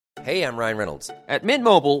Hey, I'm Ryan Reynolds. At Mint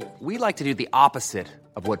Mobile, we like to do the opposite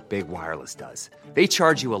of what Big Wireless does. They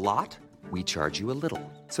charge you a lot, we charge you a little.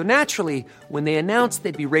 So naturally, when they announced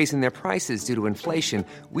they'd be raising their prices due to inflation,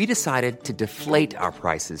 we decided to deflate our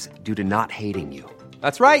prices due to not hating you.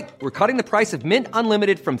 That's right. We're cutting the price of Mint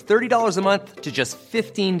Unlimited from $30 a month to just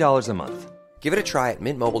 $15 a month. Give it a try at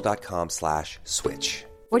mintmobile.com/switch.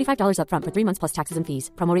 $45 up front for 3 months plus taxes and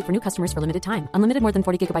fees. Promo rate for new customers for limited time. Unlimited more than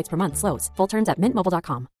 40 gigabytes per month. Slows full terms at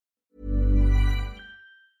mintmobile.com.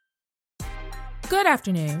 Good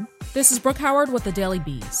afternoon. This is Brooke Howard with the Daily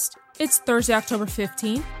Beast. It's Thursday, October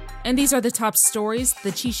 15th, and these are the top stories the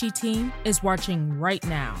Chishi team is watching right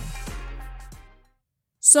now.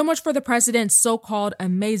 So much for the president's so-called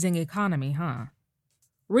amazing economy, huh?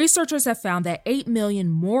 Researchers have found that 8 million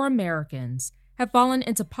more Americans have fallen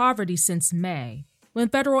into poverty since May, when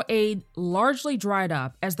federal aid largely dried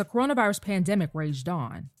up as the coronavirus pandemic raged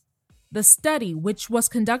on. The study, which was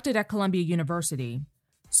conducted at Columbia University,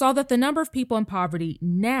 saw that the number of people in poverty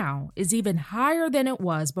now is even higher than it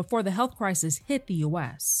was before the health crisis hit the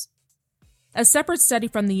U.S. A separate study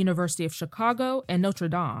from the University of Chicago and Notre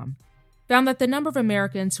Dame found that the number of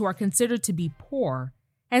Americans who are considered to be poor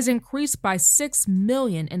has increased by 6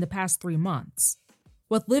 million in the past 3 months,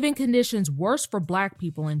 with living conditions worse for Black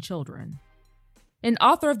people and children. An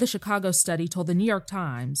author of the Chicago study told the New York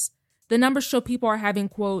Times the numbers show people are having,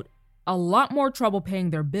 quote, a lot more trouble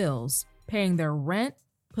paying their bills, paying their rent,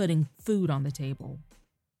 putting food on the table.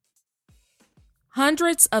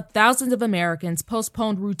 Hundreds of thousands of Americans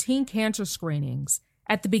postponed routine cancer screenings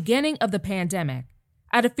at the beginning of the pandemic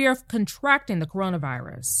out of fear of contracting the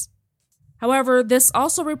coronavirus. However, this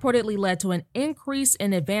also reportedly led to an increase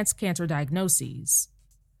in advanced cancer diagnoses.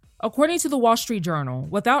 According to the Wall Street Journal,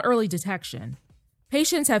 without early detection,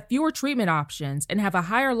 patients have fewer treatment options and have a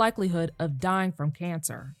higher likelihood of dying from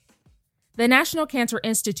cancer. The National Cancer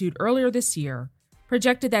Institute earlier this year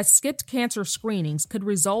projected that skipped cancer screenings could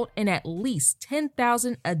result in at least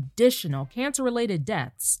 10,000 additional cancer-related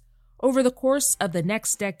deaths over the course of the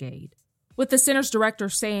next decade, with the center's director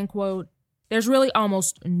saying, quote, there's really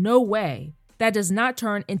almost no way that does not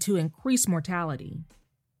turn into increased mortality.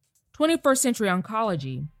 21st Century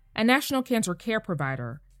Oncology, a national cancer care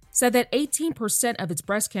provider, said that 18% of its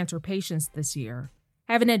breast cancer patients this year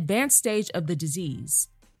have an advanced stage of the disease,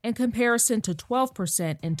 in comparison to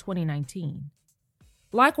 12% in 2019.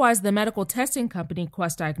 Likewise, the medical testing company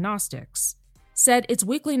Quest Diagnostics said its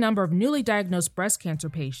weekly number of newly diagnosed breast cancer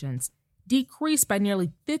patients decreased by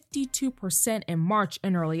nearly 52% in March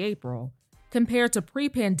and early April compared to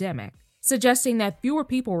pre-pandemic, suggesting that fewer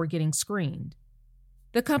people were getting screened.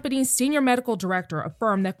 The company's senior medical director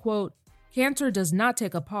affirmed that, quote, cancer does not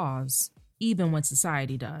take a pause, even when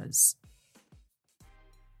society does.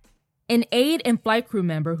 An aide and flight crew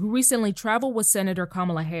member who recently traveled with Senator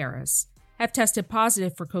Kamala Harris have tested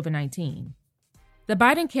positive for COVID-19. The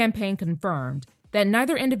Biden campaign confirmed that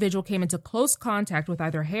neither individual came into close contact with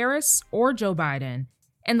either Harris or Joe Biden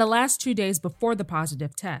in the last 2 days before the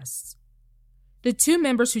positive tests. The two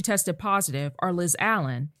members who tested positive are Liz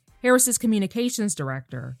Allen, Harris's communications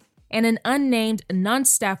director, and an unnamed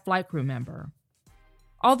non-staff flight crew member.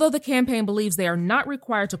 Although the campaign believes they are not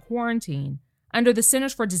required to quarantine under the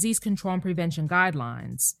Centers for Disease Control and Prevention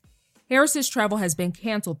guidelines, Harris's travel has been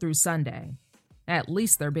canceled through Sunday. At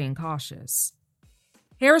least they're being cautious.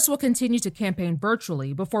 Harris will continue to campaign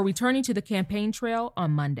virtually before returning to the campaign trail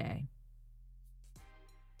on Monday.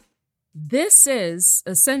 This is,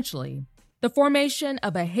 essentially, the formation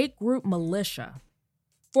of a hate group militia.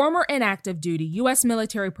 Former and active duty U.S.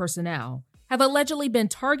 military personnel have allegedly been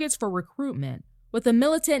targets for recruitment with a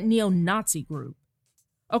militant neo-Nazi group.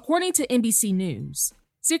 According to NBC News,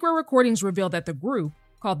 secret recordings reveal that the group,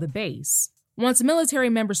 called The Base, wants military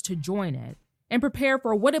members to join it and prepare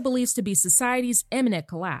for what it believes to be society's imminent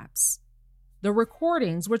collapse. The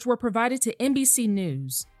recordings, which were provided to NBC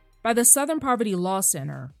News by the Southern Poverty Law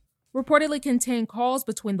Center, reportedly contain calls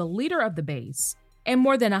between the leader of The Base and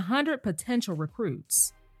more than 100 potential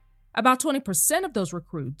recruits. About 20% of those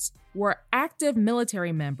recruits were active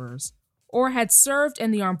military members or had served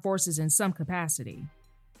in the armed forces in some capacity.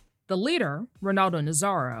 The leader, Ronaldo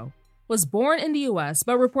Nazzaro, was born in the U.S.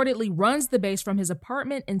 but reportedly runs the base from his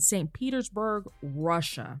apartment in St. Petersburg,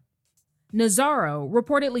 Russia. Nazzaro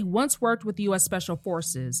reportedly once worked with the U.S. Special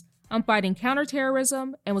Forces on fighting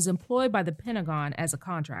counterterrorism and was employed by the Pentagon as a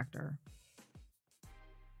contractor.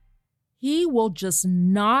 He will just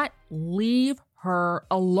not leave her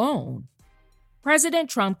alone. President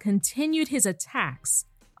Trump continued his attacks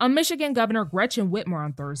on Michigan Governor Gretchen Whitmer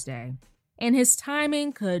on Thursday, and his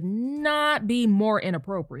timing could not be more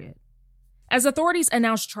inappropriate. As authorities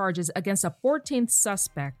announced charges against a 14th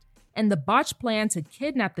suspect and the botched plan to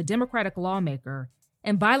kidnap the Democratic lawmaker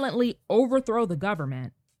and violently overthrow the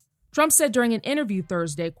government, Trump said during an interview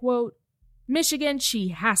Thursday, quote, "Michigan, she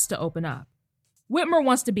has to open up. Whitmer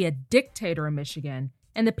wants to be a dictator in Michigan,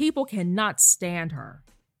 and the people cannot stand her."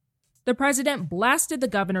 The president blasted the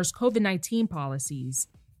governor's COVID-19 policies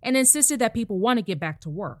and insisted that people want to get back to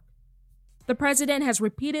work. The president has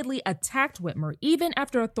repeatedly attacked Whitmer even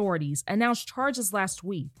after authorities announced charges last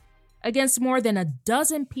week against more than a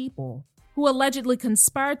dozen people who allegedly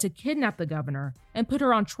conspired to kidnap the governor and put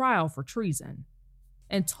her on trial for treason.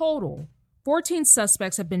 In total, 14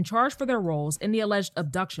 suspects have been charged for their roles in the alleged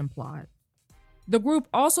abduction plot. The group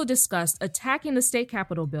also discussed attacking the state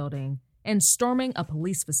capitol building and storming a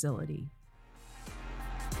police facility.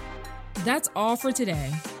 That's all for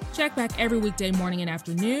today. Check back every weekday morning and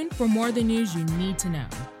afternoon for more of the news you need to know.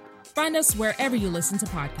 Find us wherever you listen to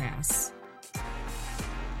podcasts.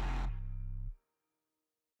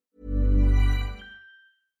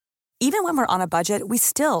 Even when we're on a budget, we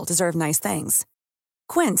still deserve nice things.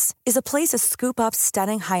 Quince is a place to scoop up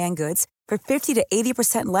stunning high-end goods for 50 to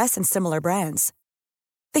 80% less than similar brands.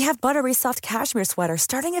 They have buttery soft cashmere sweaters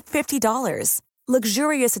starting at $50,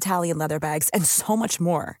 luxurious Italian leather bags, and so much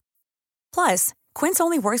more. Plus, Quince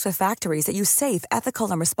only works with factories that use safe, ethical,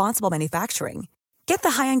 and responsible manufacturing. Get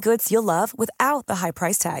the high-end goods you'll love without the high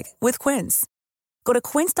price tag with Quince. Go to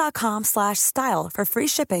quince.com/style for free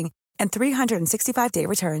shipping and 365-day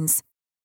returns.